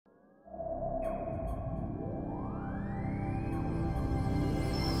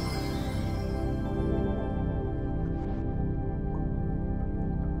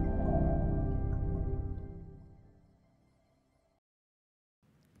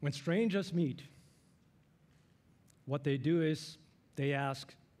When strangers meet, what they do is they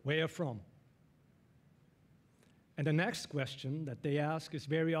ask, "Where are you from?" And the next question that they ask is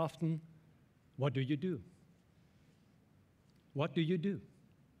very often, "What do you do?" What do you do?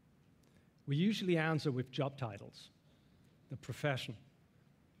 We usually answer with job titles, the profession,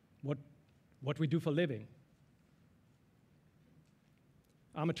 what we do for a living.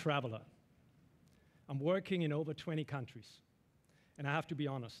 I'm a traveler. I'm working in over 20 countries. And I have to be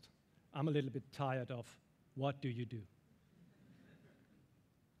honest, I'm a little bit tired of what do you do?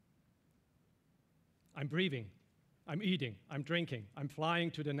 I'm breathing, I'm eating, I'm drinking, I'm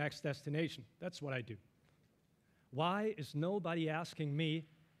flying to the next destination. That's what I do. Why is nobody asking me,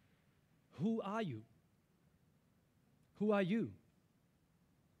 who are you? Who are you?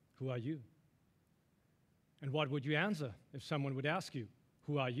 Who are you? And what would you answer if someone would ask you,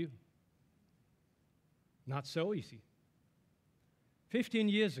 who are you? Not so easy. 15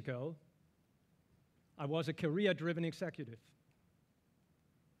 years ago, I was a career-driven executive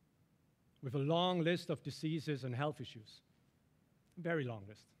with a long list of diseases and health issues, a very long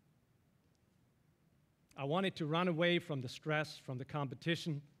list. I wanted to run away from the stress, from the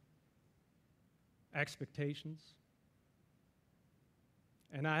competition, expectations.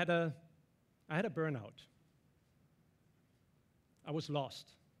 And I had a burnout. I was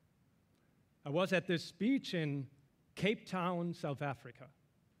lost. I was at this beach in Cape Town, South Africa.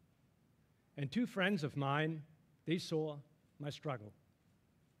 And two friends of mine, they saw my struggle.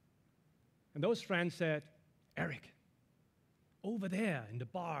 And those friends said, "Eric, over there in the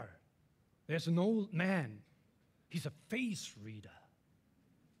bar, there's an old man. He's a face reader.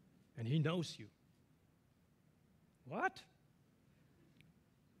 And he knows you." What?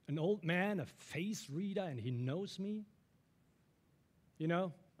 An old man, a face reader, and he knows me? You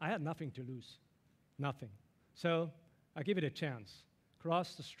know, I had nothing to lose. Nothing. So I give it a chance.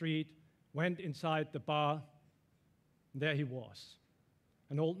 Crossed the street, went inside the bar, and there he was.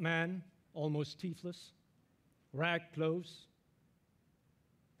 An old man, almost teethless, ragged clothes,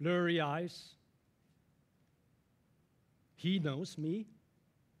 blurry eyes. He knows me.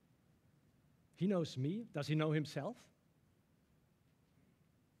 He knows me. Does he know himself?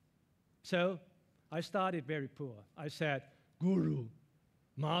 So I started very poor. I said, "Guru,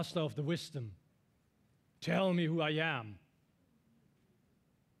 master of the wisdom, tell me who I am."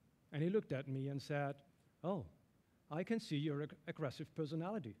 And he looked at me and said, "Oh, I can see your aggressive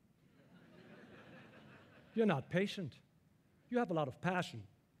personality. You're not patient. You have a lot of passion,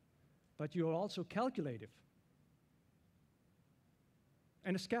 but you're also calculative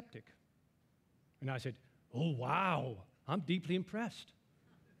and a skeptic." And I said, "Oh, wow, I'm deeply impressed."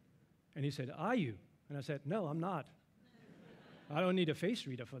 And he said, "Are you?" And I said, "No, I'm not. I don't need a face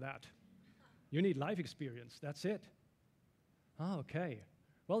reader for that. You need life experience, that's it." "Oh, okay.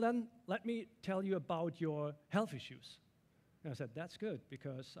 Well, then let me tell you about your health issues." And I said, "That's good,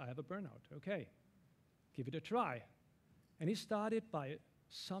 because I have a burnout. Okay, give it a try." And he started by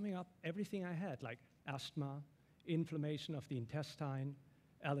summing up everything I had, like asthma, inflammation of the intestine,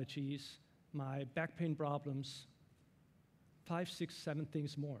 allergies, my back pain problems, 5, 6, 7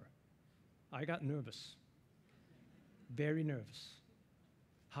 things more. I got nervous, very nervous.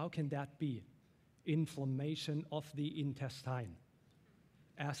 How can that be? Inflammation of the intestine,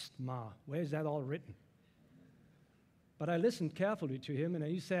 asthma, where is that all written? But I listened carefully to him, and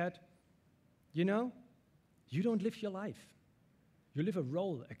he said, "You know, you don't live your life. You live a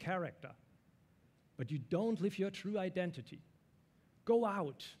role, a character, but you don't live your true identity. Go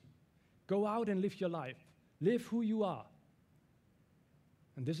out and live your life. Live who you are."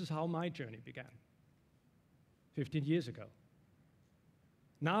 And this is how my journey began, 15 years ago.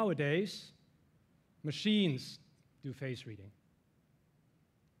 Nowadays, machines do face reading.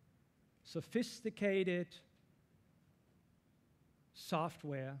 Sophisticated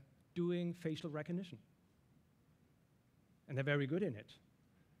software doing facial recognition. And they're very good in it.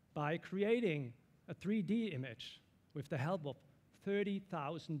 By creating a 3D image with the help of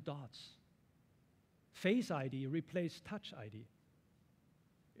 30,000 dots. Face ID replaced Touch ID.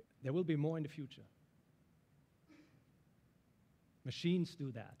 There will be more in the future. Machines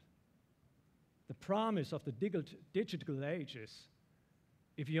do that. The promise of the digital age is,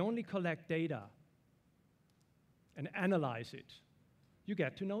 if you only collect data and analyze it, you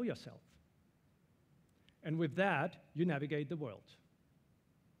get to know yourself. And with that, you navigate the world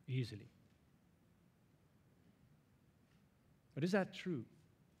easily. But is that true?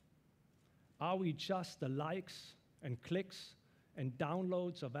 Are we just the likes and clicks and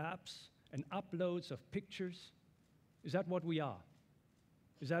downloads of apps and uploads of pictures? Is that what we are?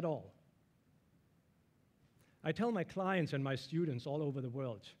 Is that all? I tell my clients and my students all over the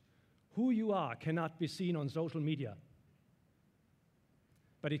world, who you are cannot be seen on social media,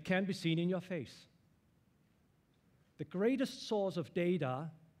 but it can be seen in your face. The greatest source of data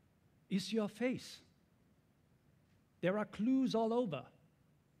is your face. There are clues all over.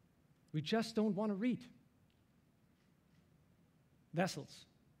 We just don't want to read. Vessels,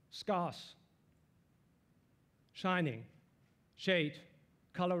 scars, shining, shade,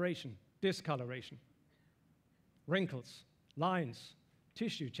 coloration, discoloration, wrinkles, lines,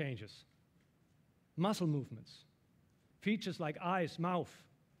 tissue changes, muscle movements, features like eyes, mouth,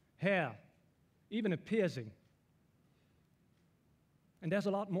 hair, even a piercing. And there's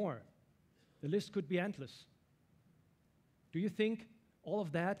a lot more. The list could be endless. Do you think all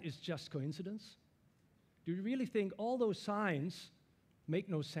of that is just coincidence? Do you really think all those signs make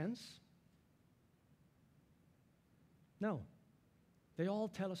no sense? No. They all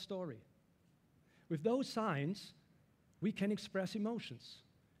tell a story. With those signs, we can express emotions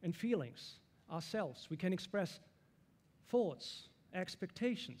and feelings ourselves. We can express thoughts,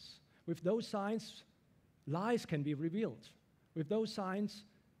 expectations. With those signs, lies can be revealed. With those signs,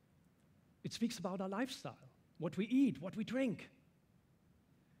 it speaks about our lifestyle, what we eat, what we drink.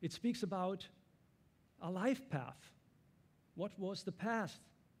 It speaks about our life path. What was the past?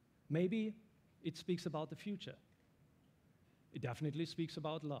 Maybe it speaks about the future. It definitely speaks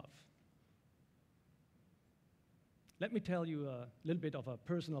about love. Let me tell you a little bit of a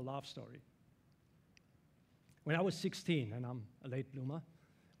personal love story. When I was 16, and I'm a late bloomer,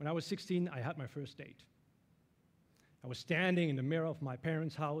 when I was 16, I had my first date. I was standing in the mirror of my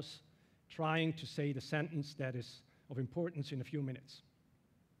parents' house, trying to say the sentence that is of importance in a few minutes.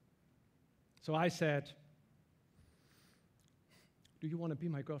 So I said, "Do you want to be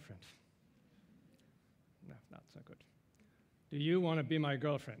my girlfriend?" No, that's not good. "Do you want to be my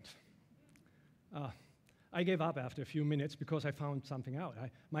girlfriend?" I gave up after a few minutes because I found something out.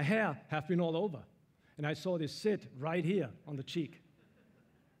 My hair had been all over, and I saw this sit right here on the cheek.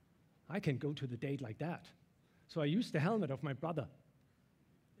 I can go to the date like that. So I used the helmet of my brother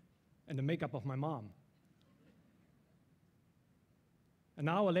and the makeup of my mom. An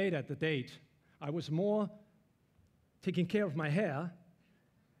hour later at the date, I was more taking care of my hair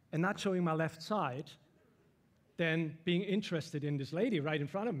and not showing my left side than being interested in this lady right in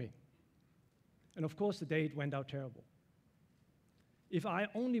front of me. And of course, the date went out terrible. If I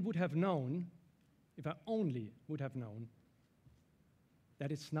only would have known that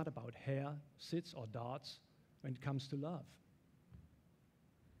it's not about hair, sits, or darts when it comes to love.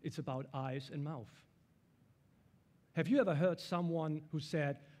 It's about eyes and mouth. Have you ever heard someone who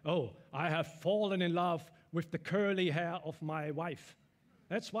said, "Oh, I have fallen in love with the curly hair of my wife.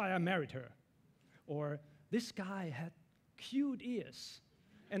 That's why I married her." Or, "This guy had cute ears,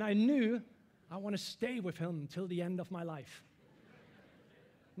 and I knew I want to stay with him till the end of my life."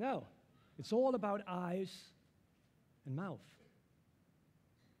 No, it's all about eyes and mouth.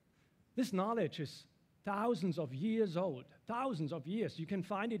 This knowledge is thousands of years old, thousands of years. You can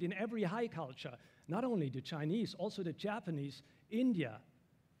find it in every high culture, not only the Chinese, also the Japanese, India,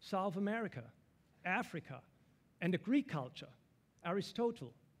 South America, Africa, and the Greek culture,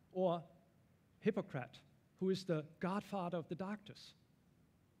 Aristotle, or Hippocrates, who is the godfather of the doctors.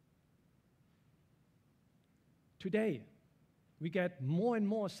 Today, we get more and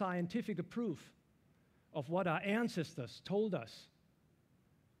more scientific proof of what our ancestors told us.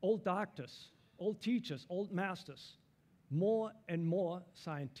 Old doctors, old teachers, old masters, more and more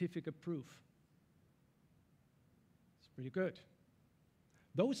scientific proof. It's pretty good.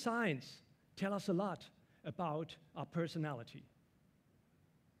 Those signs tell us a lot about our personality,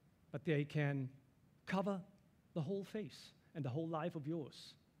 but they can cover the whole face and the whole life of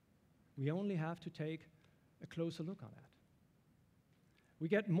yours. We only have to take a closer look on that. We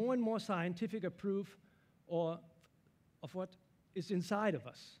get more and more scientific proof of what is inside of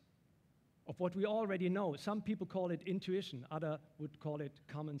us, of what we already know. Some people call it intuition, others would call it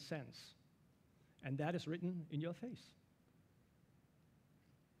common sense. And that is written in your face.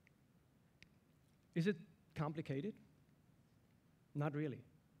 Is it complicated? Not really.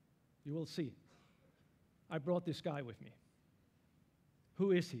 You will see. I brought this guy with me.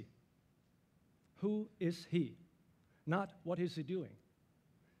 Who is he? Who is he? Not what is he doing.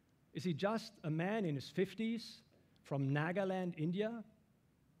 Is he just a man in his 50s from Nagaland, India?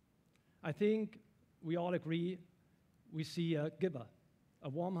 I think we all agree we see a giver, a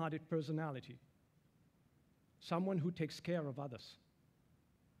warm-hearted personality, someone who takes care of others.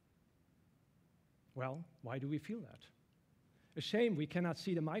 Well, why do we feel that? A shame we cannot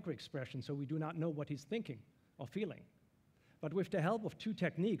see the micro-expression, so we do not know what he's thinking or feeling. But with the help of two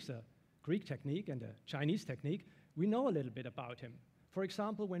techniques, a Greek technique and the Chinese technique, we know a little bit about him. For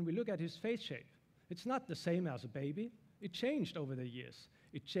example, when we look at his face shape, it's not the same as a baby. It changed over the years.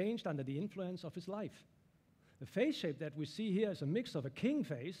 It changed under the influence of his life. The face shape that we see here is a mix of a king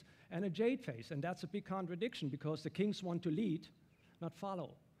face and a jade face, and that's a big contradiction because the kings want to lead, not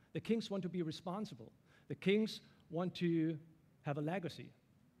follow. The kings want to be responsible. The kings want to have a legacy.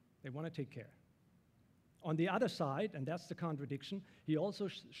 They want to take care. On the other side, and that's the contradiction, he also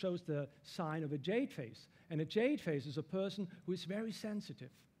shows the sign of a jade face. And a jade face is a person who is very sensitive,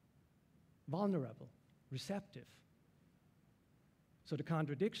 vulnerable, receptive. So the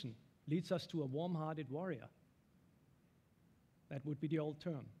contradiction leads us to a warm-hearted warrior. That would be the old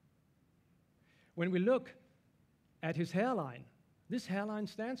term. When we look at his hairline, this hairline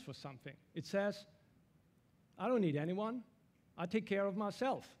stands for something. It says, I don't need anyone. I take care of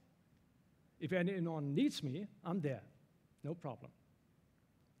myself. If anyone needs me, I'm there. No problem.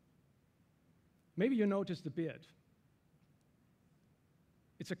 Maybe you noticed the beard.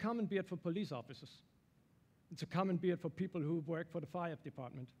 It's a common beard for police officers. It's a common beard for people who work for the fire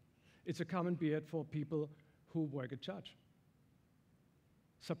department. It's a common beard for people who work at church.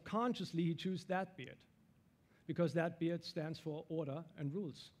 Subconsciously, he chose that beard because that beard stands for order and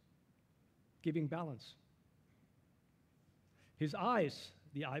rules, giving balance. His eyes,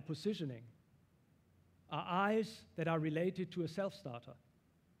 the eye positioning, are eyes that are related to a self-starter.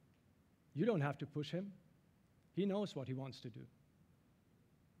 You don't have to push him. He knows what he wants to do.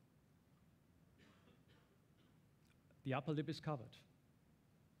 The upper lip is covered.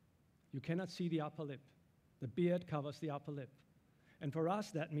 You cannot see the upper lip. The beard covers the upper lip. And for us,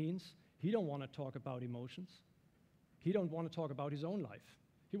 that means he don't want to talk about emotions. He don't want to talk about his own life.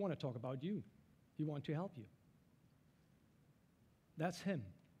 He want to talk about you. He want to help you. That's him.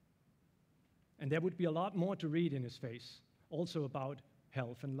 And there would be a lot more to read in his face, also about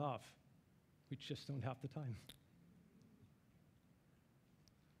health and love. We just don't have the time.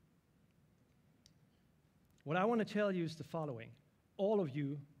 What I want to tell you is the following. All of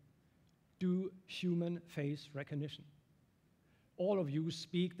you do human face recognition. All of you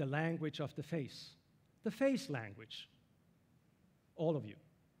speak the language of the face language. All of you.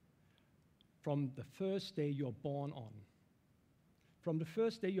 From the first day you're born on. From the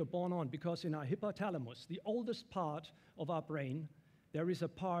first day you're born on, because in our hypothalamus, the oldest part of our brain, there is a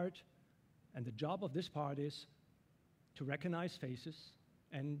part, and the job of this part is to recognize faces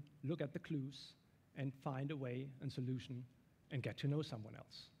and look at the clues and find a way and solution and get to know someone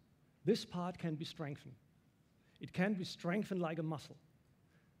else. This part can be strengthened. It can be strengthened like a muscle.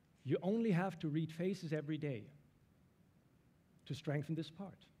 You only have to read faces every day to strengthen this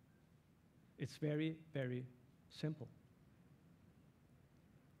part. It's very, very simple.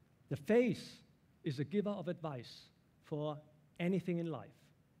 The face is a giver of advice for anything in life,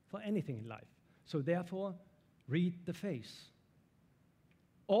 So therefore, read the face.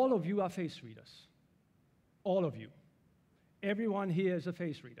 All of you are face readers. All of you. Everyone here is a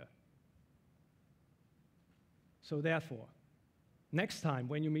face reader. So therefore, next time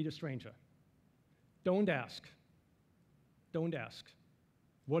when you meet a stranger, don't ask,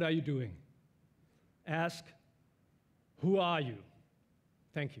 what are you doing? Ask, who are you?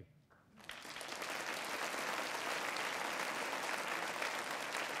 Thank you.